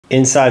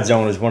Inside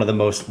zone is one of the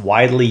most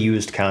widely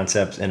used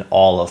concepts in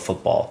all of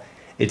football.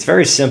 It's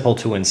very simple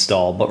to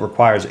install, but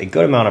requires a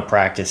good amount of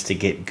practice to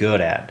get good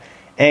at.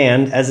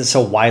 And as it's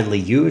so widely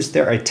used,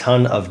 there are a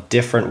ton of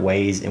different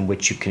ways in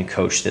which you can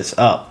coach this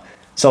up.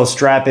 So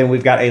strap in,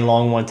 we've got a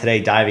long one today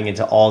diving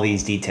into all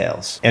these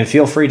details. And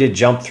feel free to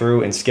jump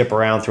through and skip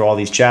around through all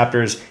these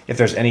chapters if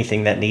there's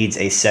anything that needs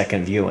a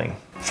second viewing.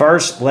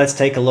 First, let's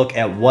take a look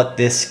at what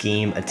this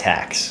scheme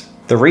attacks.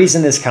 The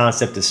reason this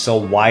concept is so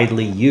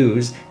widely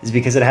used is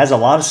because it has a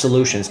lot of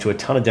solutions to a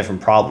ton of different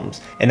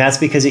problems, and that's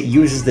because it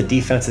uses the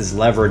defense's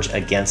leverage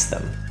against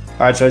them.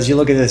 All right, so as you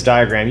look at this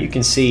diagram, you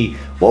can see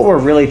what we're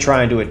really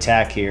trying to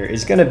attack here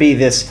is going to be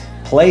this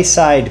play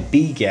side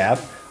B gap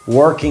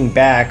working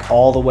back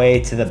all the way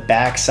to the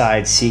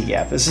backside C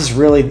gap. This is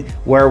really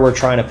where we're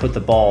trying to put the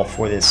ball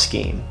for this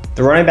scheme.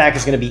 The running back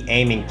is going to be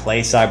aiming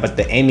play side, but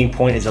the aiming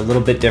point is a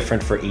little bit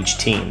different for each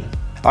team.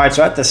 All right,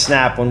 so at the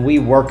snap, when we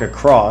work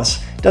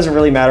across, it doesn't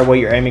really matter what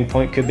your aiming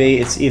point could be.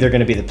 It's either going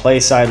to be the play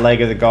side leg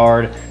of the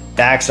guard,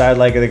 backside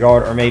leg of the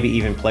guard, or maybe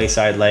even play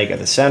side leg of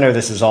the center.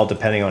 This is all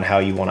depending on how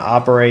you want to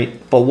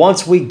operate. But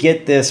once we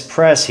get this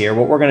press here,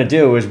 what we're going to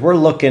do is we're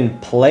looking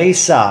play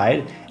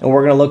side, and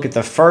we're going to look at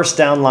the first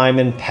down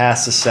lineman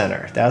past the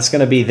center. That's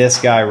going to be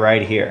this guy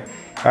right here.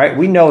 All right,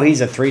 we know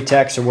he's a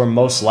 3-tech, so we're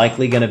most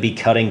likely going to be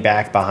cutting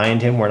back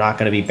behind him. We're not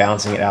going to be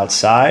bouncing it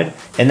outside.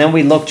 And then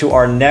we look to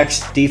our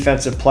next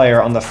defensive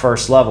player on the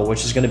first level,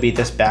 which is going to be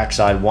this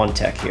backside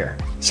 1-tech here.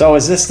 So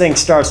as this thing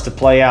starts to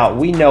play out,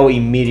 we know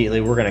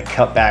immediately we're going to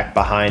cut back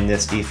behind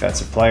this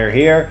defensive player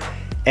here.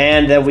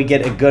 And then we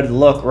get a good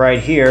look right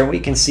here. We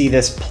can see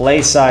this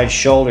play side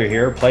shoulder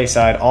here, play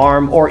side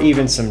arm, or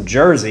even some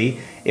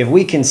jersey. If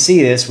we can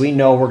see this, we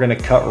know we're going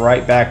to cut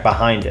right back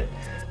behind it.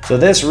 So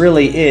this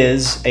really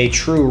is a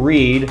true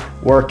read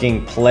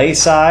working play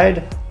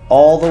side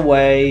all the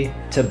way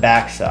to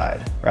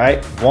backside,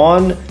 right?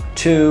 1,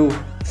 2,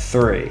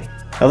 3.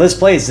 Now this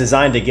play is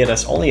designed to get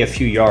us only a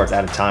few yards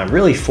at a time.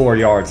 Really 4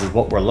 yards is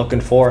what we're looking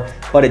for,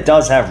 but it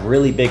does have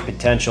really big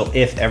potential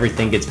if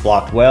everything gets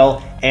blocked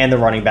well and the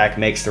running back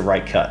makes the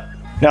right cut.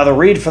 Now the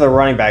read for the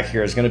running back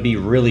here is going to be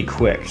really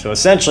quick. So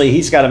essentially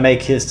he's got to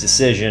make his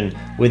decision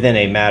within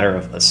a matter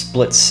of a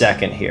split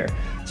second here.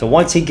 So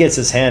once he gets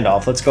his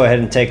handoff, let's go ahead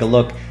and take a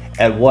look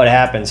at what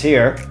happens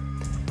here.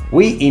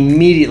 We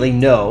immediately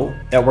know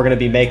that we're going to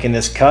be making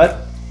this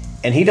cut,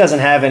 and he doesn't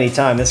have any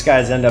time. This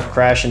guy's end up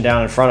crashing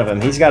down in front of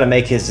him. He's got to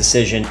make his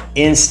decision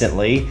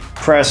instantly,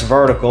 press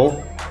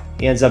vertical.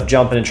 He ends up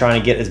jumping and trying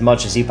to get as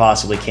much as he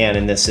possibly can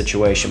in this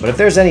situation. But if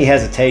there's any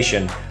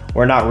hesitation,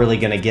 we're not really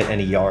going to get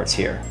any yards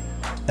here.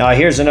 Now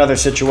here's another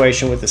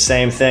situation with the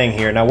same thing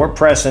here. Now we're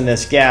pressing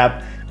this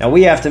gap. Now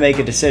we have to make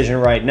a decision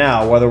right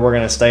now whether we're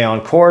going to stay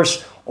on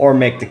course or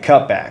make the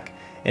cutback.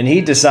 And he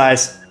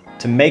decides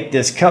to make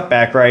this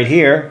cutback right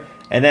here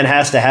and then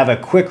has to have a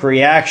quick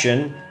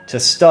reaction to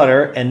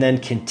stutter and then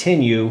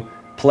continue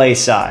play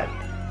side.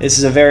 This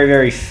is a very,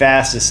 very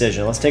fast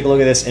decision. Let's take a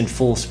look at this in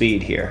full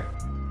speed here.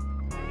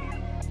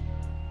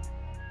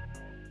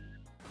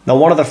 Now,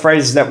 one of the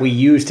phrases that we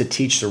use to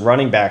teach the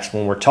running backs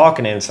when we're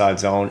talking inside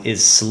zone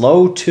is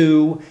slow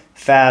to,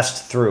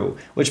 fast through,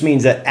 which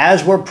means that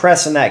as we're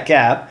pressing that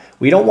gap,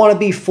 we don't want to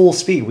be full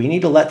speed. We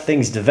need to let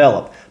things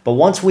develop. But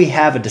once we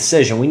have a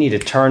decision, we need to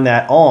turn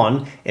that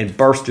on and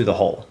burst through the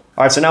hole.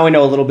 All right, so now we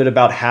know a little bit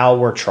about how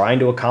we're trying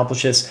to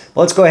accomplish this.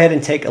 Let's go ahead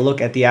and take a look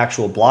at the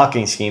actual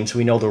blocking scheme so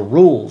we know the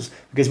rules.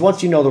 Because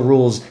once you know the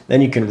rules,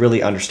 then you can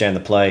really understand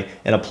the play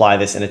and apply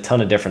this in a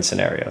ton of different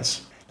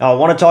scenarios. Now, I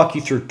want to talk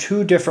you through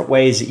 2 different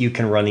ways that you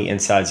can run the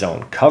inside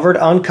zone. Covered,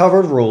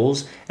 uncovered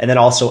rules, and then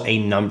also a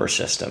number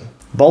system.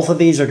 Both of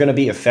these are going to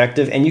be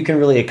effective, and you can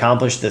really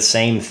accomplish the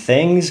same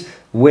things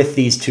with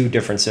these 2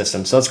 different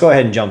systems. So let's go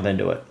ahead and jump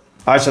into it.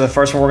 All right, so the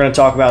first one we're going to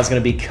talk about is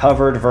going to be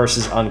covered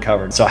versus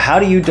uncovered. So how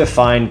do you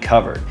define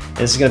covered?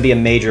 This is going to be a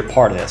major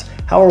part of this.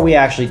 How are we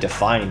actually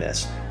defining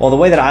this? Well, the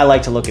way that I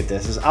like to look at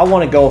this is I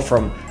want to go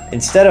from,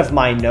 instead of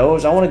my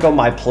nose, I want to go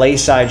my play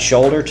side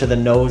shoulder to the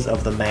nose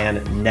of the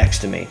man next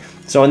to me.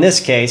 So in this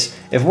case,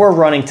 if we're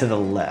running to the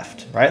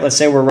left, right? Let's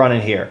say we're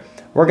running here.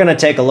 We're going to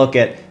take a look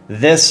at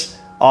this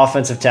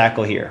offensive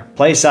tackle here,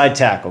 play side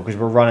tackle, because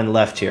we're running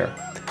left here.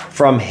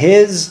 From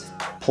his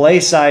play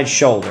side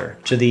shoulder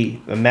to the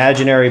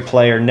imaginary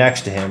player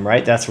next to him,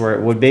 right? That's where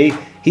it would be.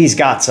 He's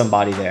got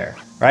somebody there,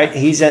 right?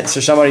 So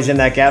somebody's in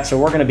that gap, so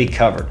we're going to be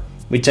covered.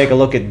 We take a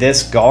look at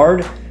this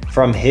guard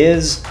from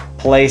his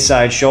play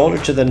side shoulder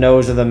to the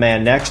nose of the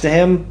man next to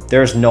him.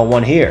 There's no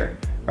one here,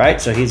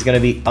 right? So he's going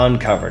to be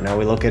uncovered. Now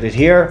we look at it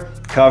here,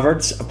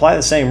 covered, apply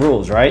the same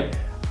rules, right?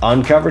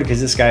 Uncovered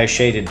because this guy is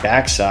shaded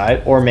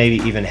backside or maybe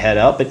even head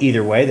up, but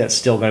either way, that's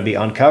still going to be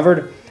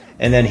uncovered.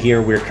 And then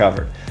here we're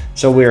covered.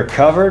 So we're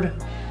covered,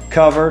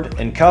 covered,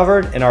 and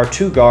covered, and our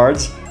 2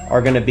 guards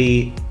are going to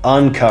be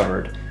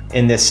uncovered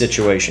in this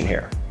situation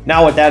here.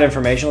 Now with that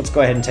information, let's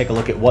go ahead and take a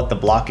look at what the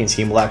blocking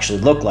scheme will actually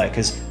look like,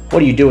 because what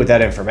do you do with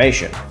that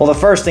information? Well, the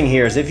first thing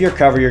here is if you're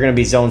covered, you're going to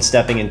be zone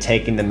stepping and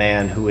taking the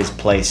man who is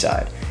play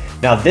side.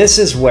 Now this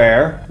is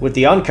where, with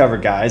the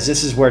uncovered guys,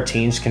 this is where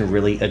teams can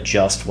really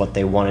adjust what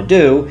they want to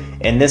do,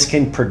 and this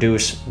can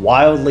produce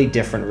wildly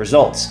different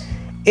results.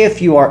 If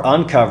you are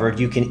uncovered,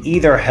 you can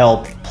either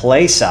help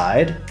play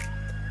side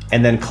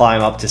and then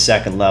climb up to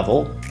second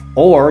level,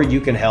 or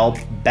you can help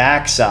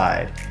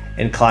backside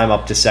and climb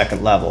up to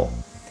second level.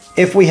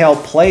 If we help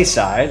play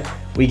side,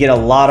 we get a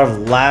lot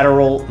of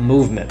lateral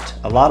movement,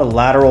 a lot of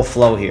lateral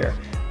flow here.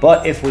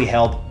 But if we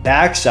help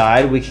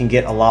backside, we can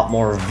get a lot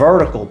more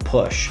vertical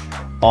push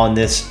on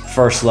this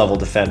first level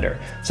defender.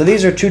 So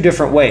these are two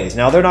different ways.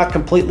 Now they're not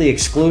completely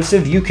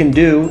exclusive. You can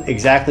do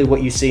exactly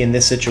what you see in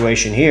this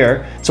situation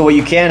here. So what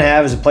you can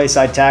have is a play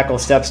side tackle,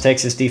 steps,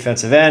 takes this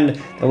defensive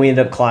end, then we end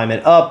up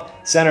climbing up.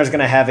 Center is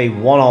gonna have a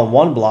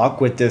one-on-one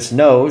block with this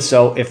nose.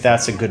 So if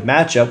that's a good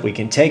matchup, we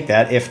can take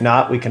that. If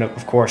not, we can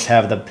of course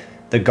have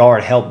the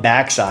guard help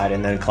backside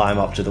and then climb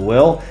up to the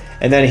will.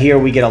 And then here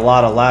we get a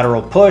lot of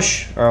lateral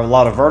push or a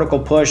lot of vertical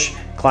push,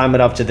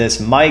 climbing up to this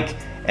Mike.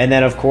 And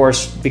then of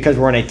course, because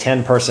we're in a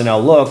 10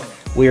 personnel look,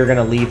 we are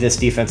gonna leave this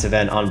defensive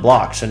end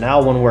unblocked. So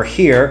now when we're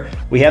here,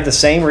 we have the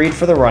same read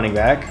for the running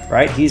back,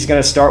 right? He's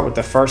gonna start with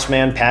the first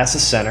man past the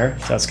center.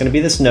 So that's gonna be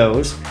this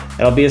nose.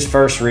 That'll be his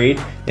first read.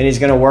 Then he's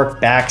gonna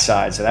work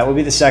backside. So that would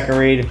be the second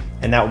read,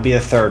 and that would be the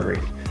third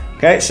read.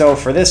 Okay, so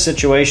for this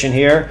situation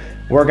here,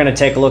 we're gonna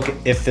take a look.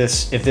 If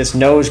this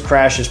nose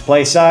crashes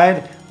play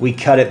side, we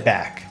cut it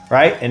back,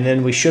 right? And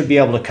then we should be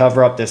able to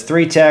cover up this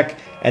 3-tech,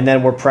 and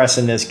then we're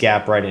pressing this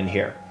gap right in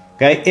here.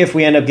 Okay, if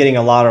we end up getting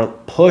a lot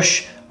of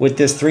push with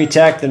this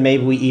 3-tech, then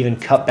maybe we even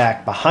cut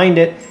back behind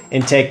it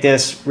and take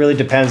this. Really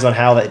depends on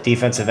how that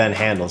defensive end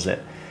handles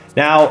it.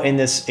 Now, in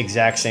this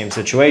exact same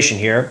situation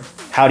here,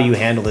 how do you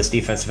handle this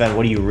defensive end?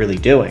 What are you really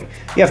doing?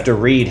 You have to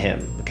read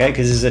him, okay?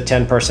 Because this is a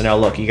 10 personnel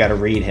look, you gotta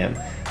read him.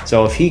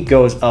 So if he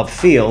goes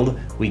upfield,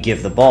 we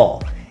give the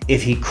ball.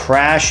 If he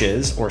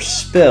crashes or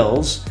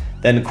spills,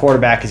 then the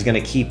quarterback is gonna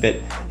keep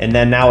it, and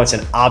then now it's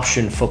an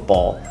option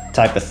football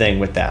type of thing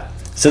with that.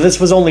 So this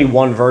was only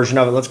one version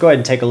of it. Let's go ahead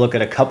and take a look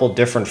at a couple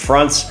different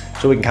fronts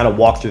so we can kind of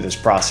walk through this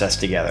process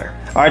together.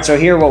 All right, so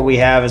here what we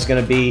have is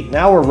gonna be,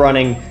 now we're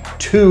running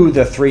to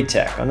the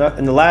 3-tech.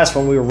 In the last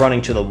one, we were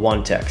running to the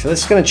 1-tech. So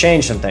this is gonna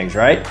change some things,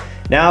 right?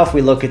 Now, if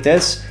we look at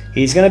this,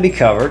 he's gonna be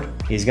covered.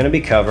 He's gonna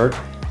be covered.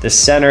 The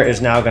center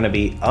is now gonna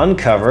be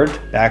uncovered.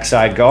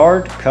 Backside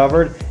guard,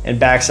 covered, and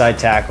backside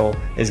tackle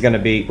is gonna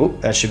be,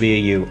 oop, that should be a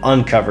U,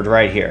 uncovered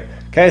right here.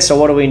 Okay, so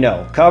what do we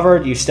know?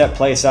 Covered, you step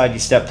play side, you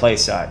step play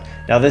side.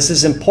 Now this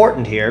is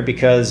important here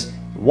because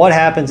what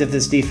happens if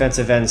this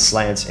defensive end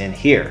slants in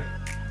here?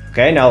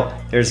 Okay, now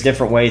there's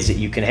different ways that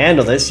you can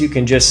handle this. You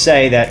can just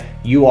say that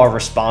you are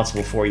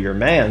responsible for your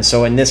man.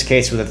 So in this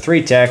case with a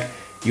 3-tech,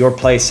 your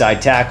play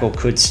side tackle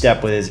could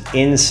step with his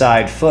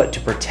inside foot to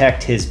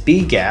protect his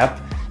B gap.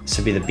 This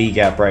would be the B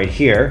gap right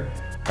here,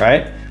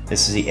 right?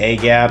 This is the A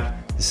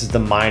gap, this is the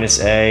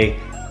minus A.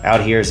 Out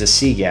here is a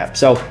C gap.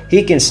 So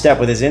he can step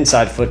with his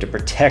inside foot to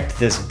protect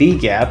this B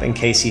gap in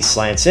case he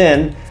slants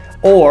in,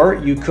 or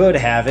you could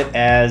have it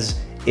as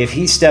if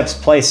he steps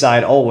play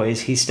side always,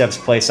 he steps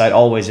play side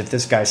always. If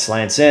this guy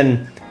slants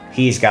in,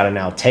 he's got to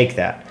now take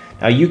that.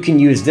 Now you can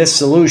use this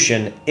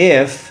solution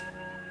if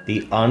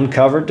the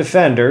uncovered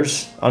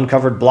defenders,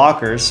 uncovered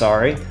blockers,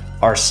 sorry,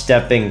 are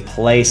stepping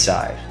play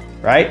side,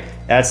 right?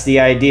 That's the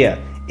idea.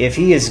 If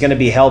he is going to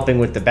be helping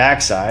with the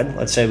backside,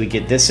 let's say we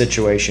get this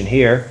situation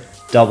here,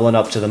 doubling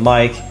up to the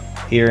mic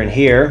here and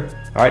here.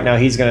 All right, now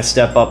he's gonna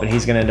step up and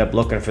he's gonna end up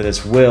looking for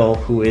this Will,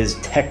 who is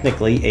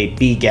technically a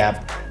B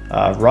gap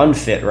run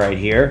fit right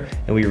here.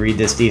 And we read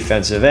this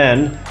defensive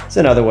end. It's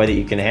another way that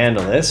you can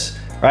handle this,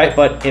 right?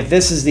 But if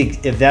this is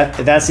if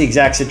that's the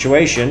exact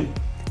situation,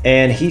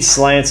 and he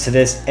slants to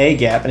this A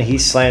gap and he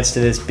slants to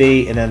this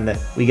B, and then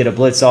we get a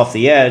blitz off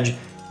the edge,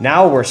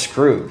 now we're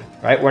screwed,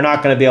 right? We're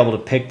not gonna be able to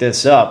pick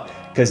this up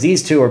because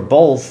these two are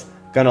both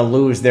gonna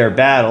lose their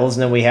battles,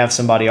 and then we have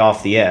somebody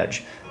off the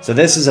edge. So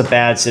this is a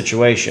bad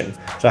situation.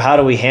 So how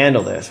do we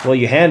handle this? Well,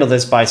 you handle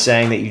this by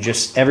saying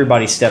that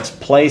everybody steps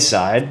play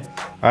side,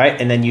 all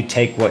right, and then you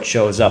take what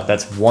shows up.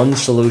 That's one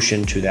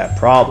solution to that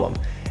problem.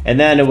 And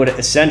then it would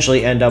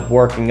essentially end up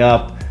working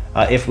up,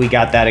 if we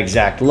got that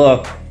exact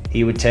look,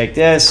 he would take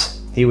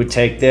this, he would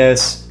take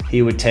this,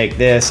 he would take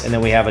this, and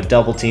then we have a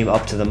double team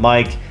up to the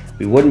mic.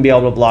 We wouldn't be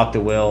able to block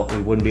the Will,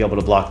 we wouldn't be able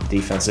to block the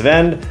defensive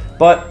end,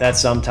 but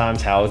that's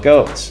sometimes how it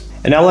goes.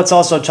 And now let's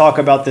also talk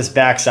about this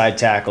backside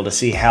tackle to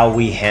see how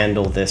we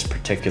handle this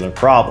particular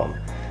problem.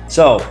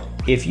 So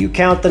if you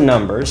count the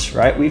numbers,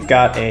 right, we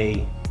got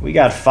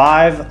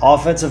 5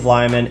 offensive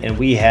linemen, and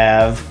we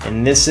have,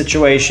 in this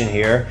situation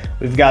here,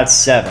 we've got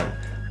 7.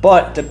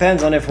 But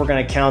depends on if we're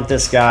gonna count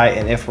this guy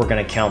and if we're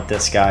gonna count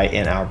this guy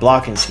in our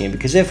blocking scheme,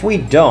 because if we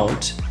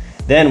don't,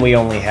 then we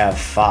only have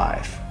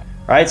 5,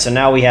 right? So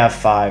now we have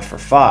 5 for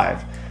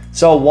 5.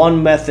 So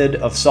one method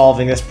of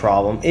solving this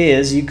problem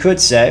is you could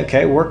say,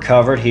 okay, we're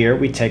covered here,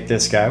 we take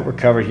this guy, we're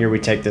covered here, we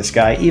take this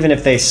guy. Even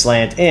if they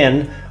slant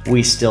in,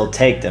 we still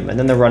take them, and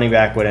then the running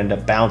back would end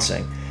up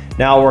bouncing.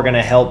 Now we're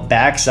gonna help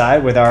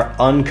backside with our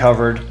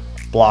uncovered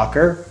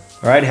blocker,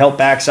 all right? Help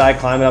backside,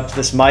 climbing up to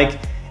this mic.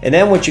 And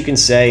then what you can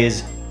say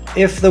is,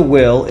 If the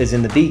will is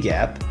in the B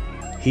gap,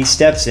 he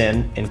steps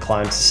in and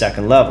climbs the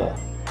second level.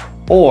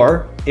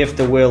 Or if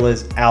the will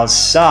is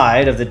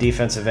outside of the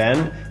defensive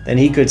end, then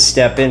he could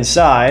step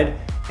inside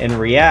and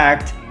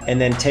react and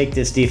then take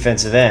this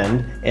defensive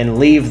end and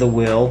leave the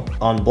will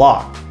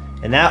unblocked.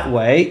 And that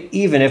way,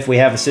 even if we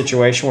have a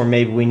situation where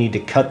maybe we need to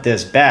cut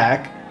this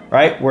back,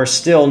 right, we're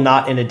still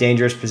not in a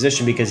dangerous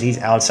position because he's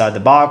outside the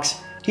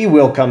box. He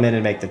will come in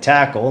and make the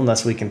tackle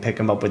unless we can pick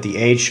him up with the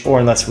H or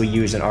unless we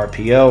use an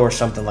RPO or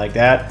something like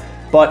that.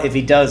 But if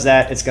he does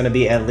that, it's going to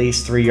be at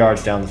least 3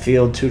 yards down the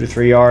field, 2 to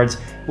 3 yards.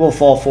 We'll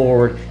fall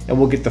forward and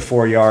we'll get the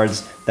 4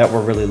 yards that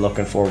we're really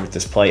looking for with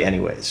this play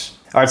anyways.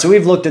 All right, so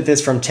we've looked at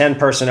this from 10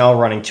 personnel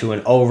running to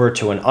an over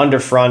to an under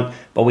front,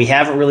 but we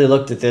haven't really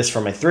looked at this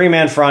from a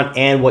 3-man front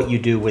and what you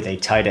do with a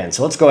tight end.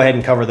 So let's go ahead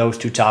and cover those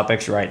 2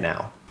 topics right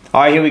now.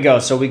 All right, here we go.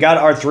 So we got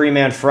our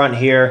 3-man front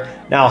here.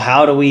 Now,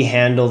 how do we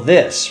handle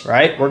this,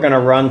 right? We're going to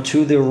run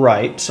to the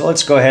right. So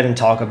let's go ahead and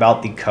talk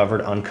about the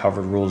covered,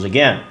 uncovered rules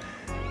again.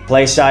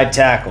 Play side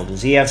tackle.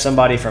 Does he have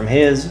somebody from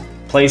his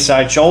play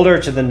side shoulder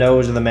to the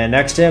nose of the man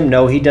next to him?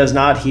 No, he does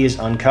not. He is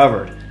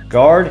uncovered.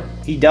 Guard,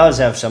 he does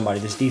have somebody.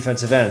 This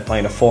defensive end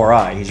playing a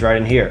 4-eye. He's right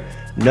in here.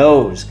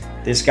 Nose,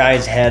 this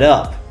guy's head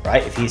up,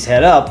 right? If he's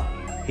head up,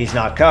 he's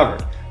not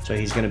covered. So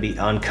he's going to be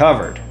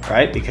uncovered,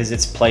 right? Because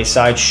it's play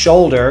side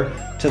shoulder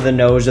to the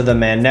nose of the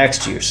man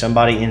next to you.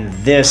 Somebody in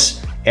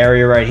this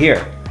area right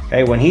here.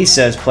 Okay, when he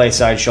says play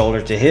side shoulder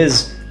to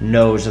his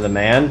nose of the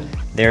man,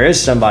 there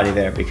is somebody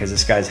there because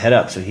this guy's head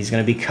up. So he's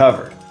going to be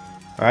covered.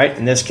 All right,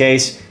 in this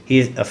case,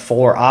 he's a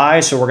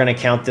 4-eye, so we're going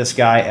to count this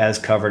guy as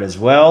covered as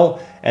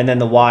well. And then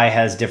the Y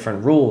has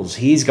different rules.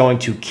 He's going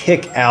to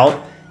kick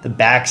out the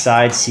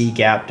backside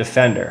C-gap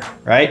defender,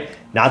 right?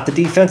 Not the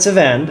defensive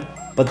end,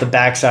 but the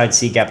backside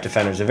C-gap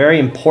defender. Is a very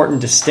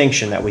important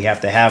distinction that we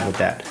have to have with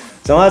that.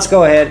 So let's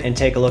go ahead and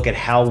take a look at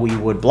how we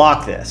would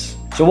block this.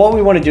 So what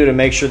we want to do to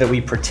make sure that we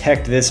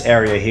protect this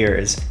area here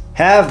is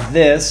have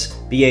this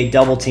be a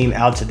double team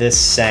out to this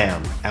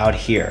Sam out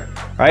here,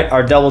 right?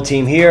 Our double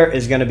team here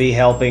is going to be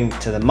helping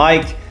to the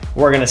Mike.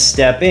 We're going to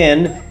step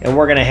in and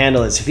we're going to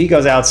handle this. If he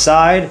goes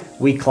outside,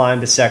 we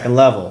climb to second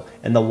level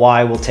and the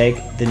Y will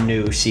take the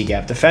new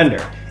C-gap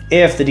defender.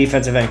 If the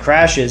defensive end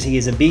crashes, he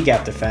is a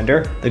B-gap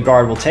defender. The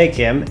guard will take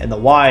him and the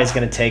Y is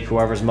going to take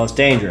whoever's most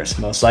dangerous,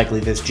 most likely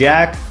this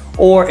Jack,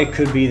 or it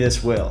could be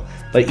this Will.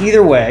 But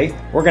either way,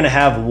 we're going to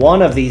have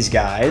one of these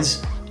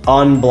guys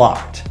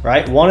unblocked,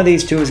 right? One of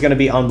these two is going to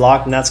be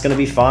unblocked and that's going to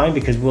be fine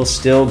because we'll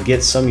still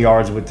get some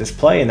yards with this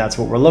play and that's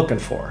what we're looking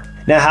for.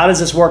 Now, how does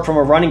this work from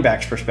a running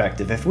back's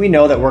perspective? If we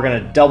know that we're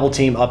going to double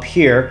team up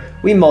here,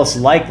 we most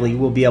likely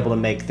will be able to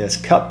make this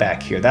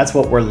cutback here. That's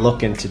what we're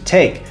looking to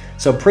take.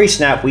 So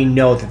pre-snap, we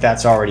know that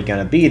that's already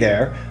going to be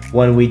there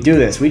when we do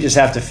this. We just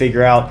have to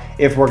figure out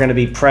if we're going to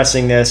be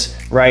pressing this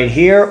right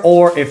here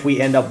or if we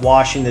end up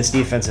washing this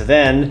defensive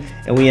end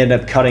and we end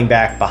up cutting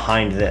back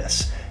behind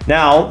this.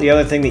 Now, the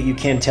other thing that you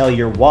can tell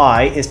your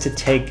Y is to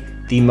take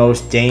the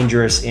most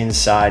dangerous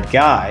inside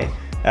guy.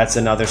 That's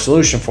another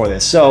solution for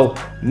this. So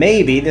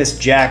maybe this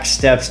Jack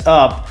steps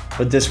up,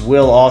 but this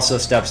Will also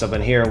steps up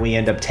in here and we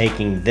end up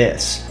taking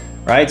this,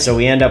 right? So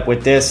we end up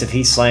with this. If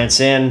he slants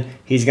in,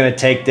 he's going to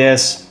take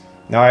this.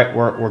 All right,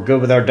 we're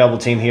good with our double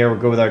team here. We're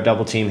good with our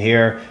double team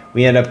here.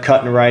 We end up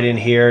cutting right in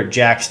here.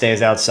 Jack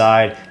stays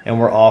outside and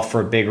we're off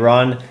for a big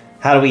run.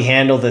 How do we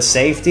handle the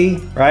safety,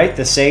 right?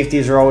 The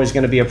safeties are always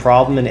going to be a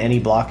problem in any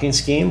blocking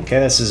scheme. Okay,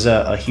 this is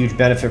a huge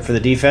benefit for the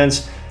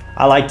defense.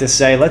 I like to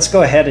say, let's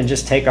go ahead and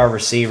just take our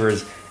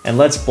receivers and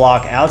let's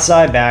block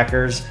outside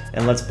backers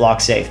and let's block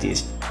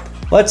safeties.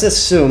 Let's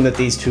assume that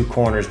these two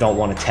corners don't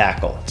want to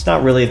tackle. It's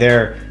not really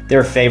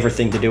their favorite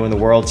thing to do in the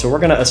world, so we're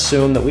going to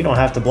assume that we don't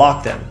have to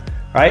block them,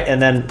 right?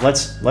 And then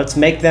let's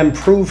make them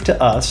prove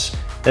to us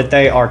that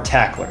they are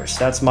tacklers.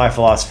 That's my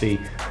philosophy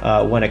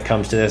when it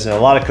comes to this. And a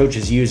lot of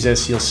coaches use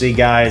this. You'll see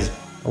guys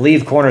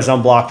leave corners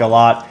unblocked a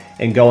lot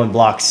and go and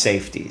block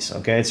safeties.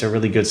 Okay, it's a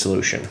really good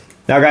solution.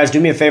 Now guys, do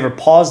me a favor,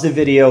 pause the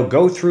video,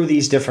 go through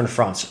these different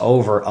fronts,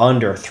 over,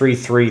 under,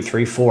 3-3,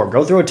 3-4,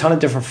 go through a ton of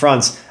different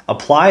fronts,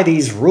 apply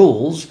these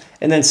rules,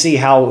 and then see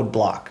how it would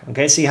block,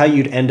 okay? See how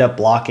you'd end up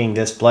blocking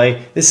this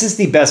play. This is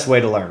the best way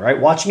to learn, right?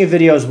 Watching a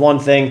video is one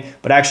thing,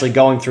 but actually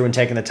going through and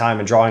taking the time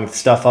and drawing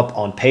stuff up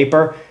on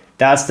paper,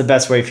 that's the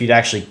best way for you to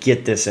actually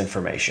get this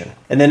information.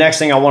 And the next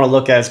thing I want to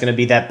look at is going to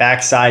be that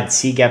backside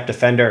C-gap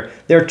defender.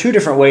 There are two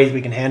different ways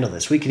we can handle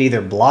this. We could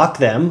either block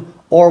them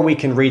or we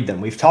can read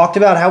them. We've talked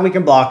about how we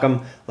can block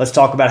them. Let's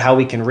talk about how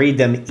we can read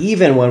them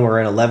even when we're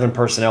in 11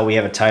 personnel. We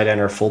have a tight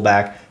end or a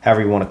fullback,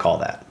 however you want to call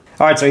that.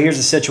 All right, so here's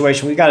the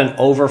situation. We've got an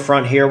over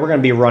front here. We're going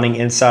to be running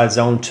inside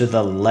zone to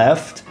the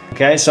left.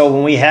 Okay, so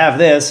when we have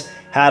this,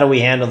 how do we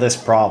handle this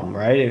problem,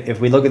 right? If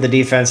we look at the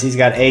defense, he's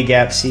got A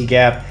gap, C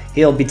gap.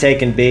 He'll be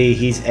taking B.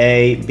 He's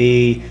A,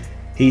 B,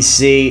 he's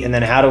C. And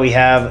then how do we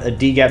have a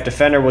D gap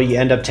defender? Well, you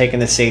end up taking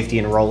the safety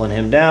and rolling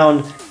him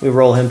down. We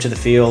roll him to the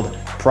field.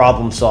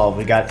 Problem solved.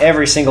 We got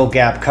every single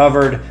gap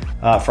covered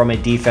from a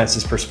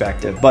defense's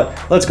perspective.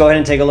 But let's go ahead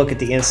and take a look at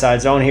the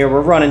inside zone here.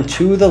 We're running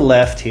to the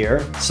left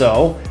here.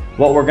 So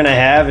what we're going to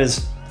have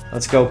is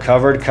Let's go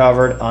covered,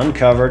 covered,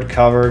 uncovered,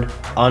 covered,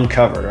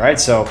 uncovered, right?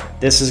 So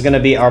this is gonna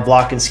be our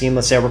blocking scheme.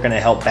 Let's say we're gonna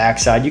help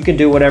backside. You can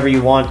do whatever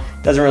you want.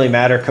 Doesn't really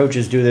matter.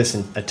 Coaches do this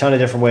in a ton of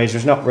different ways.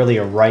 There's not really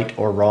a right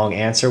or wrong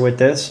answer with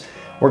this.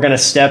 We're gonna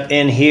step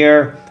in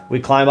here.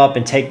 We climb up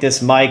and take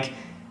this Mike.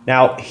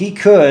 Now, he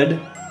could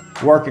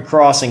work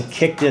across and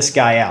kick this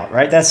guy out,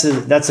 right? That's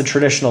a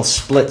traditional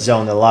split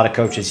zone that a lot of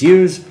coaches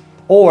use.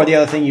 Or the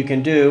other thing you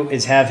can do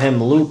is have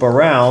him loop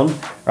around,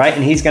 right?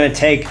 And he's gonna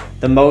take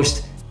the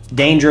most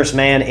dangerous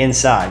man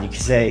inside. You can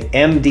say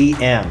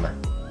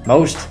MDM,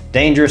 most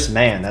dangerous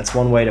man. That's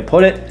one way to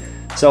put it.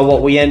 So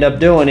what we end up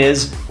doing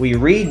is we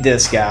read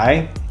this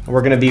guy.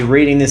 We're gonna be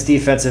reading this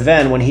defensive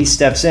end. When he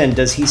steps in,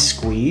 does he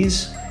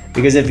squeeze?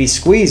 Because if he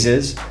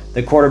squeezes,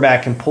 the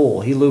quarterback can pull.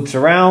 He loops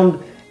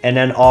around and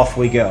then off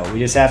we go. We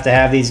just have to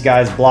have these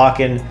guys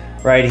blocking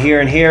right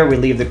here and here. We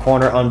leave the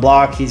corner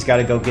unblocked. He's got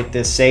to go get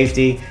this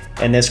safety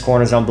and this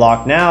corner's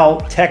unblocked. Now,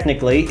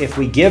 technically, if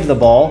we give the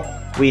ball,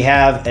 we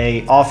have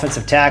a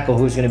offensive tackle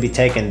who's going to be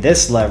taking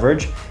this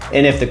leverage.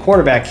 And if the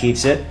quarterback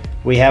keeps it,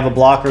 we have a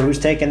blocker who's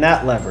taking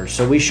that leverage.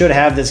 So we should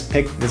have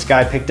this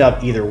guy picked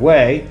up either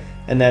way,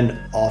 and then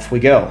off we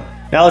go.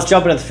 Now let's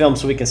jump into the film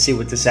so we can see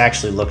what this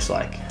actually looks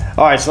like.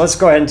 All right, so let's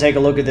go ahead and take a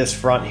look at this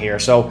front here.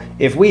 So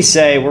if we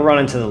say we're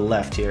running to the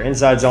left here,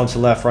 inside zone to the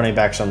left, running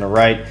backs on the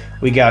right,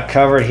 we got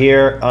covered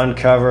here,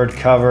 uncovered,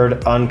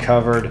 covered,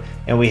 uncovered,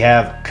 and we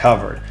have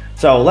covered.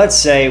 So let's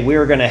say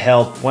we're gonna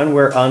help, when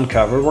we're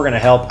uncovered, we're gonna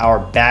help our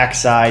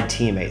backside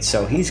teammates.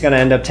 So he's gonna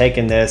end up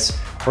taking this.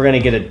 We're gonna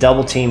get a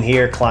double team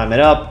here, climb it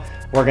up.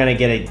 We're gonna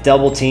get a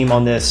double team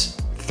on this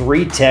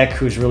 3 tech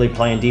who's really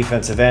playing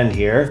defensive end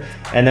here.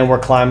 And then we're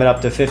climbing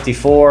up to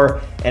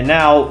 54. And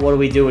now what do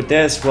we do with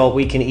this? Well,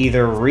 we can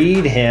either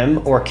read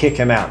him or kick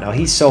him out. Now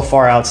he's so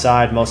far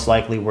outside, most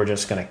likely we're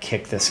just gonna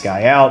kick this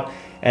guy out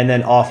and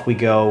then off we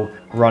go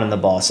running the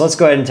ball. So let's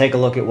go ahead and take a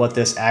look at what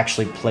this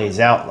actually plays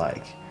out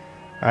like.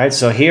 All right,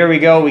 so here we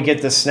go, we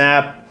get the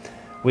snap.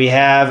 We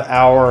have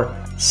our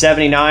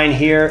 79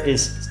 here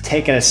is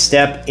taking a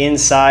step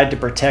inside to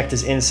protect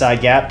his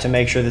inside gap to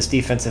make sure this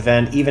defensive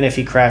end, even if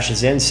he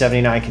crashes in,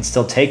 79 can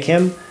still take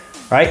him,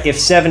 right? If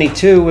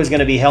 72 was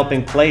gonna be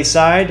helping play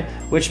side,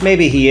 which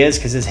maybe he is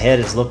because his head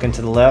is looking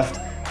to the left,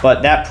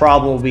 but that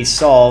problem will be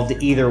solved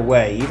either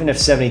way, even if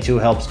 72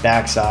 helps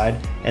backside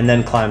and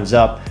then climbs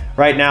up.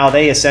 Right now,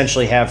 they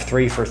essentially have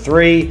 3 for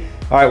 3.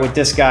 All right, with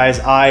this guy's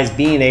eyes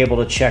being able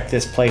to check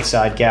this play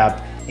side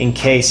gap in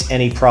case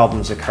any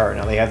problems occur.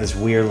 Now they have this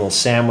weird little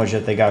sandwich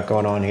that they got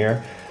going on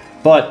here.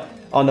 But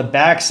on the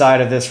back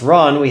side of this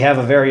run, we have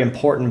a very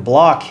important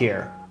block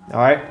here. All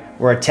right,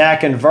 we're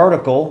attacking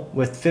vertical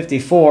with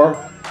 54.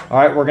 All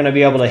right, we're gonna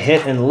be able to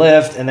hit and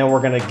lift, and then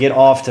we're gonna get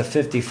off to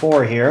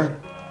 54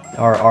 here,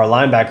 our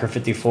linebacker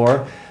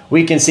 54.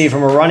 We can see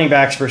from a running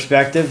back's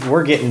perspective,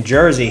 we're getting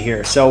jersey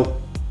here.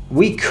 So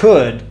we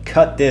could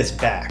cut this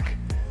back.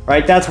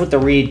 Right, that's what the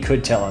read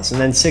could tell us. And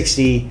then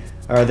 60,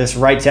 or this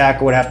right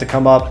tackle would have to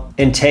come up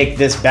and take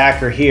this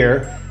backer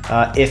here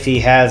if he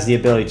has the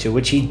ability to,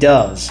 which he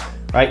does.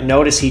 Right,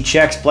 notice he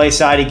checks play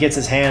side, he gets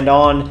his hand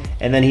on,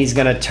 and then he's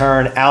gonna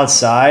turn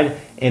outside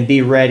and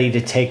be ready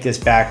to take this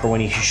backer when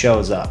he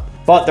shows up.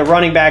 But the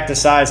running back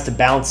decides to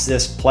bounce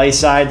this play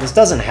side. This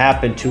doesn't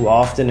happen too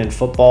often in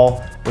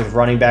football with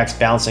running backs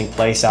bouncing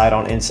play side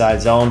on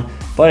inside zone,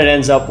 but it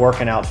ends up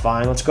working out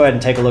fine. Let's go ahead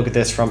and take a look at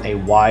this from a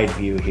wide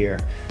view here.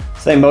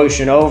 So they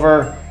motion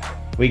over,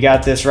 we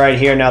got this right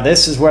here. Now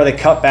this is where the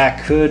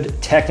cutback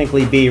could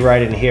technically be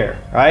right in here,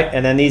 right?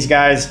 And then these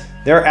guys,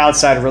 they're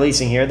outside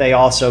releasing here. They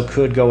also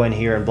could go in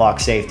here and block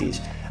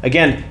safeties.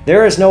 Again,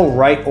 there is no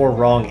right or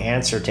wrong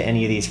answer to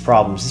any of these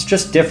problems. It's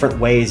just different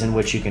ways in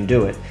which you can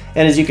do it.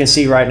 And as you can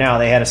see right now,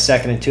 they had a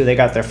 2nd and 2, they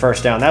got their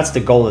first down. That's the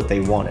goal that they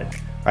wanted,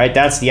 right?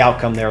 That's the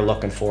outcome they're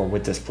looking for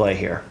with this play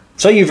here.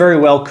 So you very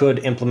well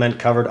could implement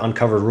covered,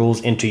 uncovered rules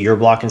into your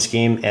blocking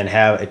scheme and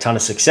have a ton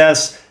of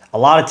success. A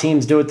lot of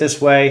teams do it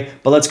this way,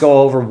 but let's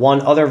go over one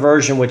other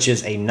version, which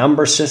is a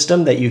number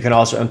system that you can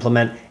also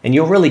implement, and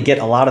you'll really get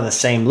a lot of the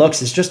same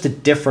looks. It's just a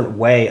different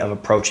way of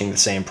approaching the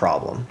same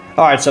problem.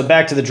 All right, so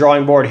back to the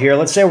drawing board here.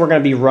 Let's say we're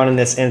gonna be running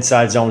this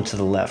inside zone to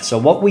the left. So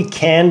what we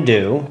can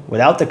do,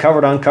 without the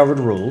covered,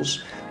 uncovered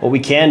rules, what we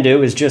can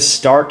do is just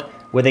start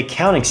with a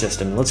counting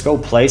system. Let's go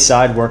play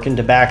side, working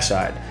to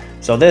backside.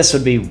 So this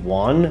would be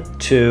 1,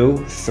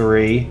 2,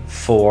 3,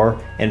 4,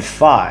 and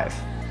 5,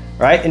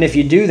 right? And if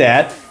you do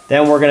that,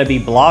 then we're going to be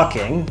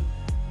blocking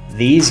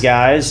these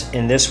guys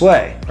in this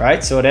way,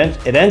 right? So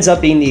it ends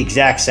up being the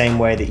exact same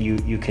way that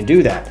you can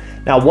do that.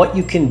 Now, what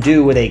you can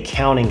do with a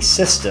counting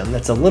system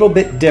that's a little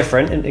bit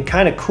different and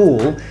kind of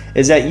cool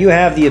is that you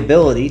have the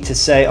ability to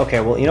say, okay,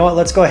 well, you know what?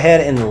 Let's go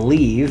ahead and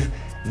leave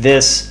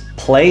this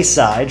play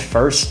side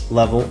first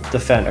level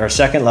defender or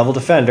second level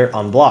defender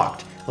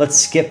unblocked. Let's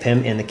skip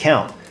him in the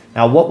count.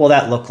 Now, what will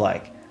that look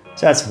like?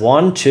 So that's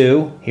 1,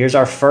 2. Here's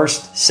our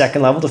first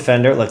second level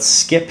defender. Let's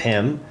skip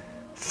him.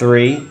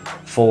 3,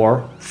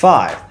 4,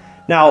 5.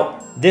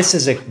 Now, this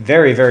is a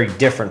very, very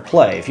different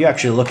play. If you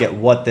actually look at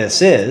what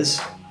this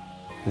is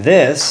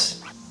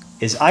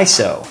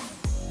ISO,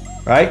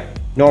 right?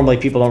 Normally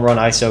people don't run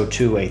ISO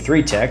to a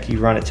 3-tech, you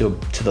run it to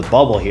the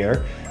bubble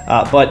here.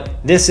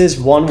 But this is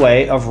one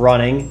way of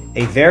running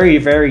a very,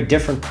 very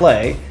different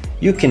play.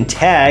 You can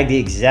tag the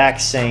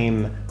exact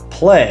same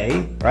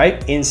play,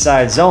 right,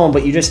 inside zone,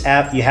 but you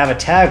have a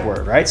tag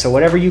word, right? So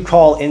whatever you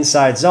call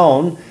inside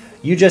zone,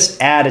 you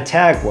just add a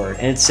tag word,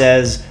 and it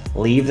says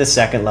leave the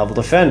second level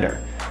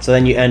defender. So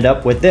then you end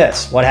up with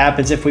this. What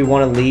happens if we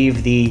want to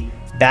leave the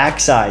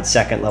backside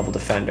second level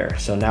defender?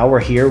 So now we're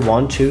here,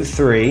 1, 2,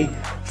 3,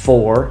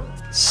 4,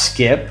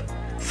 skip,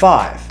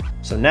 5.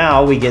 So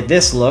now we get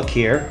this look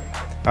here,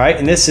 all right,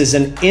 and this is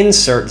an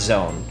insert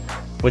zone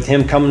with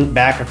him coming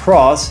back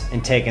across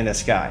and taking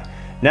this guy.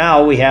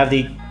 Now we have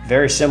the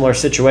very similar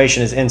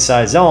situation as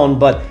inside zone,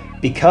 but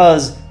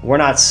because we're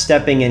not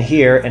stepping in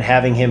here and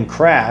having him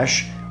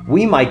crash,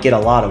 we might get a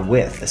lot of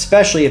width,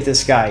 especially if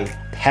this guy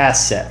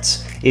pass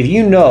sets. If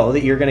you know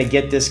that you're going to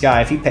get this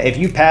guy, if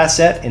you pass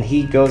set and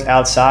he goes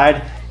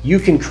outside, you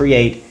can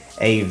create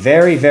a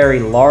very, very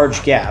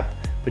large gap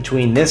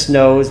between this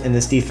nose and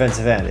this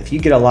defensive end. If you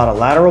get a lot of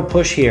lateral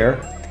push here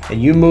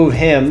and you move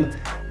him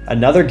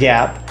another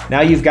gap,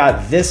 now you've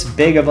got this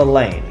big of a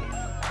lane,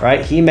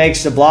 right? He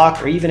makes the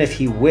block, or even if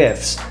he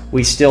whiffs,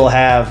 we still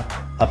have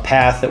a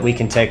path that we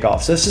can take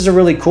off. So this is a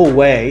really cool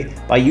way,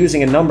 by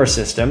using a number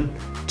system,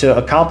 to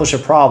accomplish a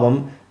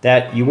problem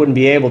that you wouldn't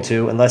be able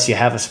to unless you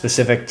have a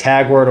specific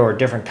tag word or a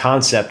different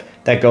concept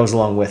that goes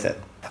along with it.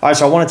 All right,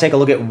 so I want to take a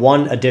look at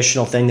one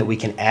additional thing that we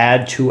can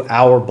add to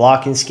our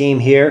blocking scheme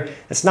here.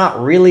 It's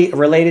not really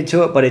related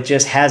to it, but it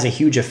just has a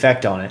huge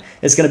effect on it.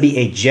 It's going to be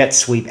a jet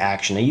sweep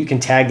action. Now you can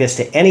tag this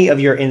to any of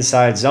your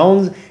inside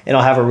zones and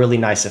it'll have a really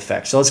nice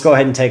effect. So let's go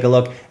ahead and take a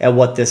look at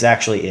what this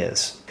actually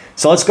is.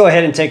 So let's go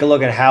ahead and take a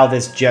look at how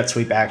this jet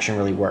sweep action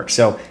really works.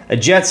 So a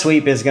jet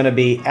sweep is going to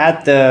be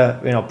at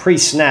the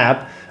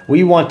pre-snap.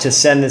 We want to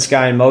send this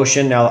guy in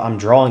motion. Now I'm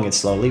drawing it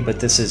slowly, but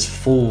this is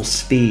full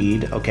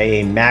speed,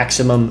 okay, a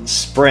maximum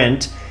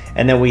sprint.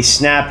 And then we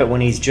snap it when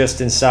he's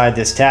just inside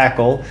this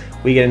tackle.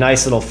 We get a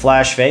nice little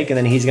flash fake, and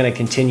then he's going to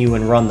continue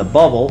and run the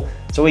bubble.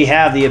 So we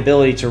have the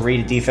ability to read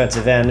a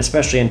defensive end,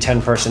 especially in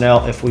 10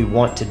 personnel. If we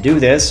want to do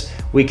this,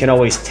 we can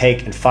always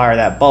take and fire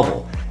that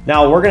bubble.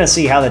 Now we're going to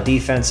see how the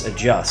defense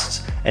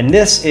adjusts. And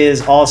this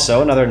is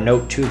also another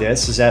note to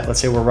this, is that let's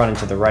say we're running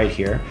to the right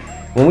here.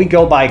 When we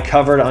go by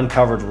covered,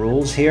 uncovered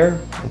rules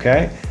here,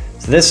 okay,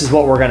 so this is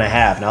what we're going to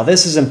have. Now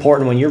this is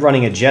important when you're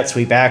running a jet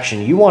sweep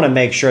action. You want to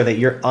make sure that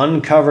your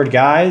uncovered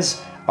guys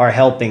are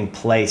helping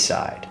play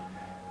side,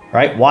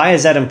 right? Why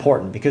is that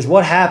important? Because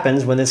what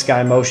happens when this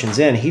guy motions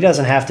in, he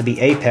doesn't have to be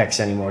apex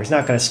anymore. He's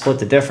not going to split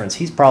the difference.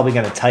 He's probably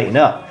going to tighten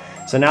up.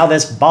 So now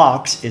this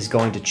box is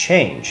going to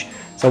change.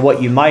 So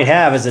what you might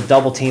have is a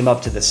double team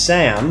up to the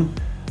Sam,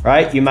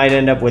 right? You might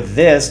end up with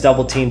this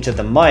double team to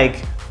the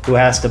Mike, who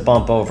has to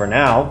bump over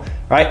now,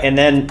 right? And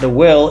then the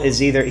Will is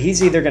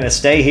he's either going to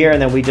stay here,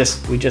 and then we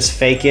just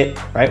fake it,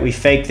 right? We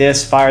fake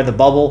this, fire the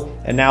bubble,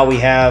 and now we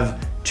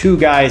have two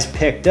guys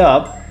picked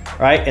up,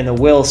 right? And the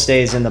Will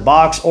stays in the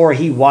box, or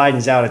he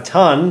widens out a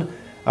ton,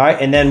 all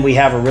right? And then we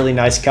have a really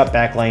nice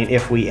cutback lane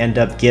if we end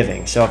up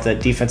giving. So if the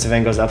defensive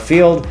end goes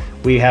upfield,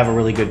 we have a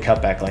really good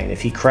cutback lane.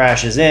 If he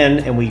crashes in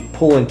and we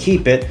pull and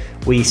keep it,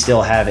 we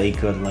still have a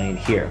good lane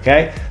here,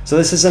 okay? So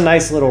this is a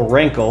nice little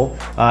wrinkle,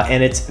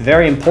 and it's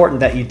very important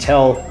that you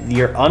tell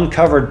your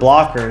uncovered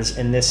blockers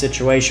in this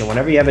situation,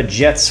 whenever you have a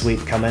jet sweep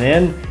coming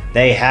in,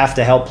 they have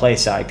to help play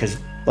side, because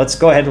let's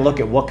go ahead and look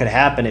at what could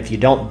happen if you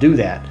don't do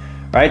that,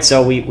 right?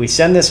 So we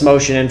send this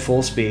motion in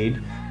full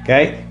speed,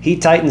 okay? He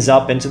tightens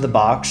up into the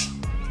box.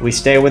 We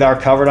stay with our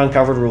covered,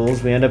 uncovered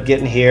rules. We end up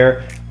getting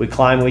here. We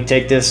climb, we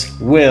take this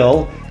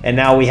Will, and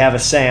now we have a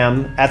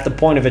Sam at the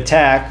point of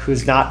attack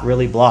who's not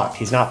really blocked.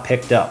 He's not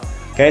picked up.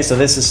 Okay, so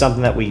this is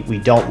something that we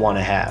don't want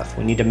to have.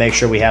 We need to make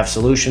sure we have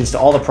solutions to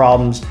all the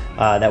problems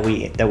that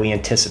we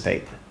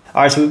anticipate.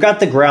 All right, so we've got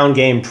the ground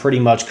game pretty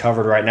much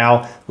covered right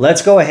now.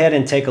 Let's go ahead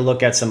and take a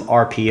look at some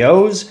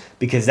RPOs,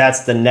 because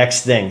that's the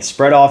next thing.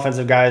 Spread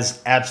offensive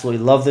guys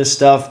absolutely love this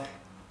stuff.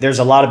 There's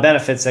a lot of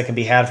benefits that can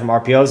be had from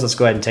RPOs. Let's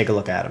go ahead and take a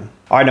look at them.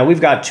 All right, now we've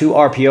got two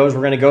RPOs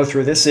we're going to go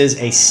through. This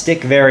is a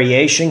stick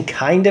variation,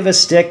 kind of a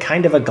stick,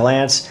 kind of a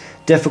glance.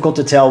 Difficult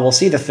to tell. We'll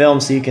see the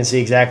film so you can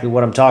see exactly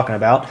what I'm talking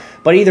about.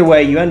 But either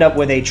way, you end up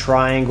with a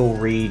triangle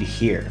read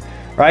here,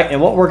 right? And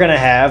what we're going to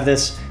have,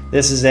 this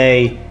is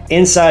a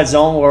inside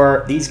zone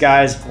where these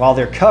guys, while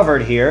they're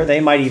covered here, they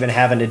might even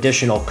have an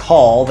additional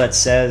call that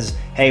says,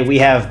 hey, we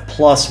have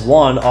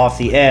 +1 off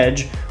the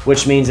edge,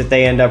 which means that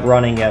they end up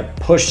running a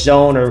push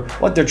zone, or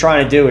what they're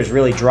trying to do is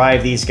really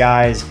drive these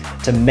guys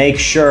to make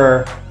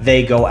sure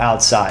they go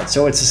outside.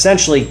 So it's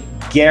essentially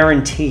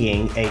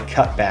guaranteeing a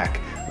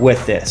cutback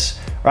with this,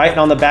 right? And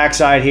on the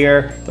backside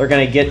here, they're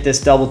going to get this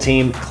double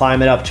team,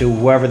 climb it up to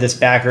whoever this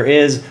backer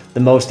is, the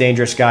most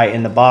dangerous guy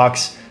in the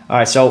box. All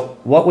right, so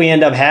what we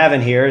end up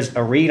having here is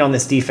a read on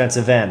this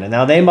defensive end. And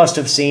now they must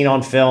have seen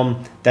on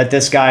film that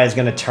this guy is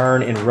going to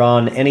turn and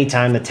run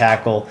anytime the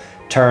tackle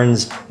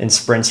turns and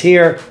sprints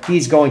here.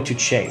 He's going to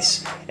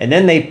chase. And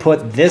then they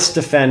put this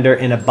defender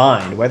in a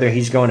bind, whether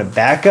he's going to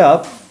back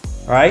up,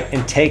 all right,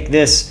 and take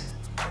this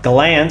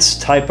glance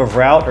type of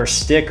route or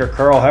stick or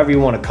curl, however you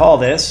want to call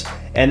this.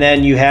 And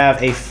then you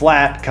have a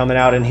flat coming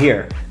out in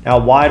here. Now,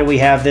 why do we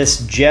have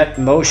this jet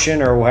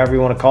motion or whatever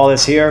you want to call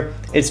this here?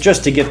 It's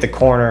just to get the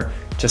corner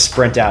to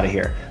sprint out of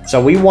here.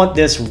 So we want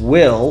this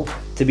will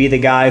to be the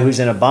guy who's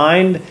in a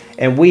bind,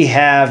 and we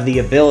have the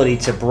ability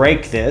to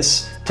break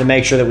this to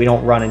make sure that we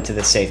don't run into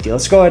the safety.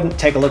 Let's go ahead and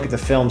take a look at the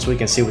film so we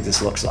can see what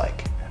this looks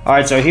like. All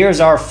right, so here's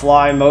our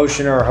fly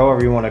motion, or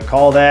however you want to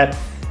call that.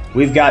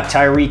 We've got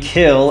Tyreek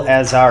Hill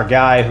as our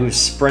guy who's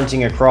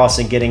sprinting across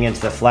and getting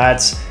into the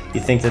flats. You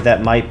think that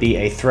that might be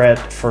a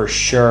threat? For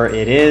sure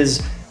it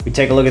is. We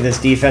take a look at this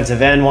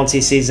defensive end. Once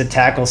he sees the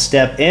tackle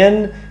step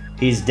in,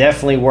 he's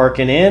definitely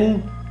working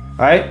in.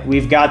 All right,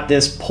 we've got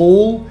this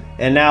pull,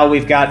 and now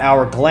we've got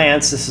our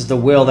glance. This is the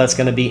will that's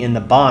going to be in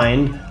the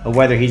bind of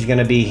whether he's going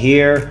to be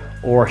here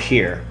or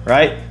here,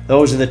 right?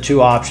 Those are the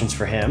two options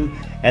for him.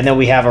 And then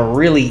we have a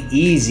really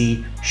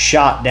easy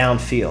shot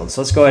downfield.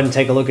 So let's go ahead and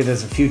take a look at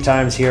this a few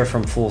times here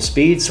from full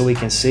speed so we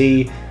can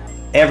see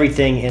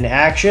everything in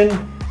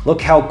action. Look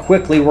how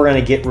quickly we're going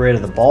to get rid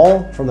of the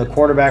ball from the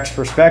quarterback's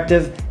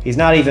perspective. He's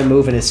not even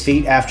moving his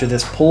feet after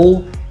this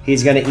pull.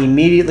 He's going to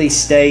immediately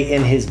stay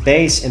in his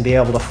base and be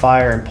able to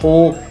fire and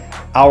pull.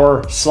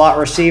 Our slot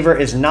receiver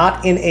is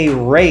not in a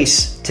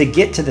race to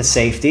get to the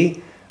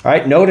safety. All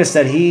right, notice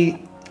that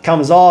he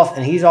comes off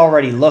and he's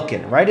already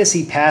looking. Right as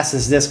he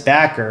passes this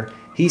backer,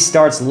 he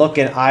starts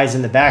looking, eyes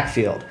in the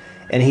backfield,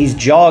 and he's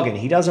jogging.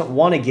 He doesn't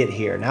want to get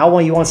here. Now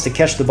when he wants to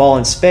catch the ball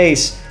in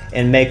space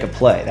and make a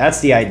play.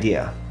 That's the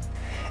idea.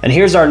 And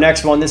here's our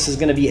next one. This is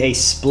going to be a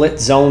split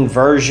zone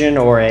version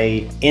or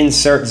a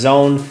insert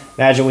zone.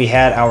 Imagine we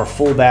had our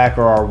fullback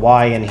or our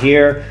Y in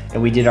here,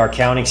 and we did our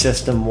counting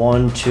system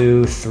 1,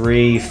 2,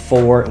 3,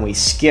 4, and we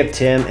skipped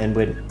him and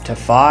went to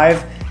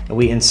 5, and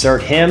we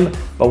insert him,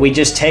 but we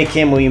just take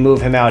him when we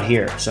move him out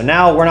here. So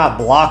now we're not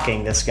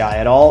blocking this guy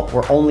at all.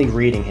 We're only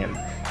reading him.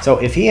 So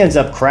if he ends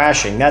up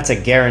crashing, that's a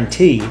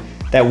guarantee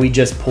that we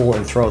just pull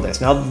and throw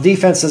this. Now the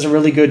defense does a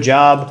really good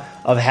job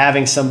of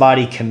having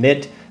somebody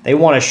commit. They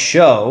want to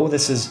show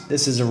this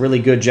is a really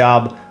good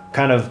job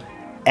kind of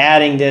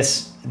adding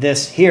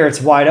this here. It's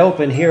wide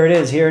open. Here it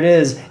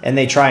is, and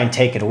they try and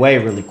take it away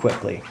really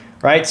quickly,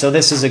 right? So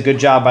this is a good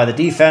job by the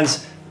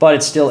defense, but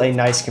it's still a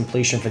nice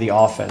completion for the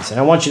offense. And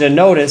I want you to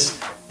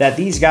notice that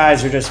these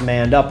guys are just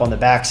manned up on the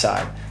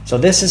backside. So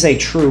this is a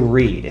true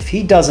read. If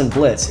he doesn't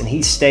blitz and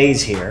he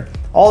stays here,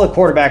 all the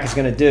quarterback is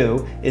going to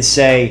do is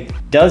say,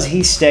 does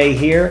he stay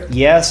here?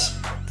 Yes,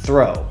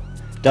 throw.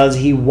 Does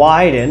he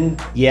widen?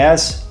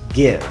 Yes,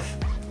 give,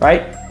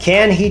 right?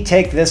 Can he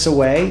take this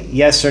away?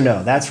 Yes or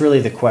no? That's really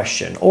the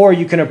question. Or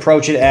you can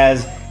approach it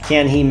as,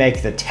 can he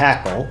make the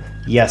tackle?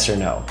 Yes or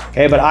no?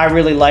 Okay, but I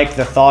really like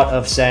the thought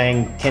of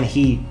saying, can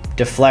he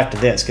deflect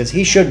this? Because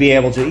he should be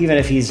able to, even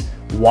if he's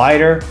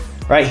wider,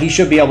 right? He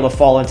should be able to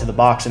fall into the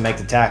box and make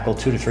the tackle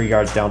 2 to 3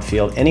 yards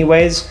downfield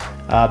anyways,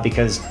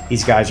 because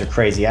these guys are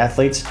crazy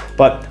athletes.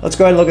 But let's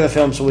go ahead and look at the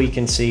film so we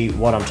can see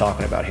what I'm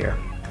talking about here.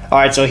 All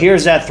right, so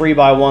here's that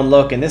 3-by-1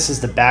 look, and this is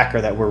the backer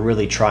that we're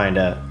really trying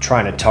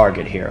to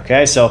target here,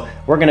 okay? So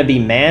we're gonna be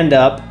manned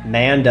up.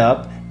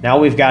 Now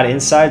we've got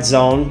inside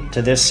zone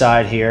to this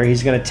side here.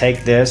 He's gonna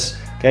take this,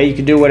 okay? You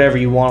can do whatever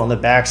you want on the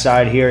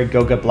backside here.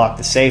 Go get block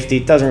the safety,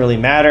 it doesn't really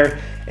matter.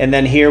 And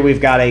then here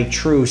we've got a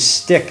true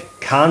stick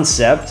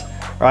concept,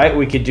 right?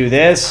 We could do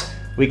this,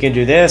 we can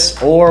do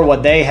this, or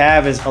what they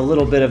have is a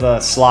little bit of a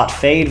slot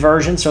fade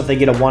version. So if they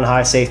get a one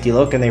high safety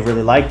look and they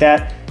really like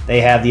that, they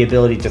have the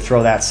ability to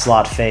throw that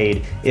slot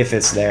fade if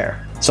it's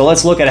there. So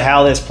let's look at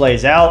how this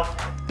plays out.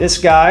 This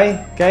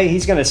guy, okay,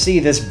 he's gonna see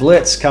this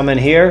blitz come in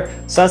here.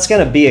 So that's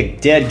gonna be a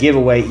dead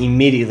giveaway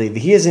immediately.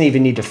 He doesn't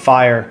even need to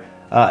fire.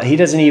 He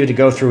doesn't even need to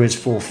go through his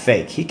full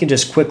fake. He can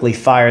just quickly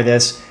fire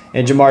this.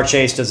 And Jamar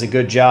Chase does a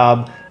good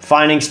job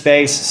finding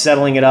space,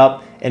 settling it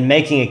up, and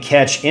making a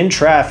catch in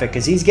traffic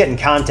because he's getting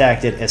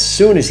contacted. As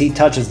soon as he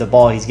touches the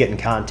ball, he's getting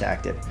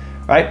contacted.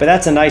 Right, but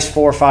that's a nice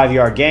 4 or 5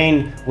 yard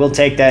gain. We'll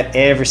take that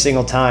every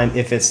single time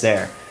if it's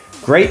there.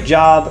 Great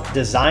job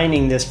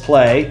designing this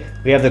play.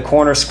 We have the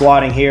corner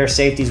squatting here.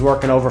 Safety's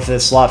working over for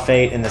this slot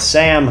fade, and the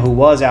Sam, who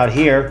was out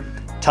here,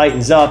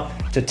 tightens up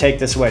to take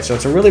this away. So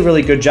it's a really,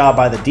 really good job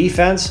by the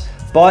defense,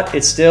 but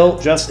it's still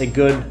just a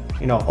good,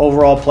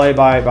 overall play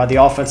by the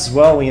offense as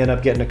well. We end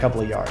up getting a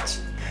couple of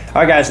yards.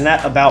 All right, guys, and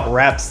that about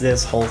wraps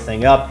this whole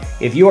thing up.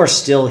 If you are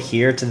still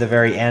here to the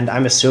very end,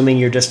 I'm assuming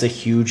you're just a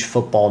huge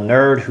football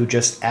nerd who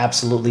just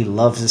absolutely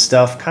loves this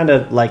stuff, kind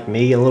of like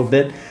me a little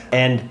bit.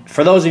 And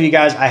for those of you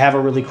guys, I have a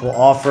really cool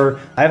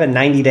offer. I have a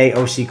 90-day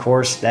OC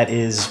course that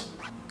is,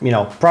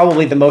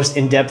 probably the most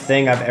in-depth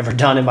thing I've ever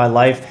done in my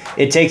life.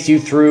 It takes you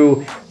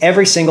through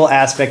every single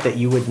aspect that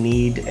you would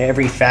need,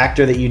 every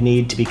factor that you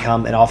need to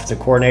become an offensive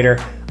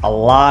coordinator. A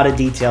lot of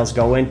details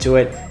go into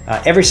it.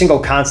 Every single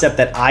concept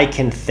that I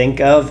can think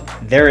of,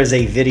 there is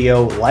a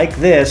video like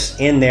this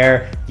in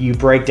there. You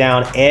break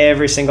down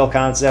every single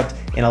concept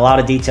in a lot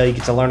of detail. You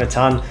get to learn a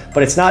ton,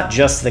 but it's not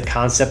just the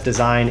concept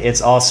design.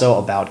 It's also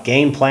about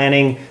game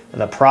planning,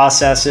 the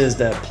processes,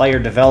 the player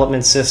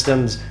development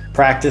systems,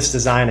 practice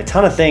design, a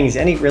ton of things,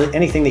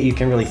 anything that you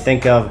can really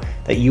think of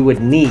that you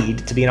would need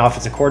to be an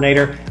offensive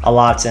coordinator, a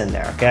lot's in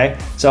there, okay?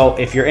 So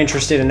if you're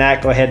interested in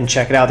that, go ahead and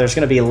check it out. There's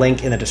gonna be a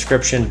link in the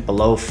description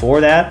below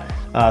for that.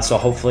 So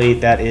hopefully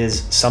that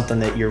is something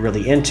that you're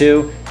really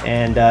into.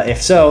 And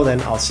if so, then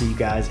I'll see you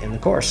guys in the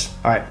course.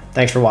 All right,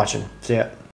 thanks for watching. See ya.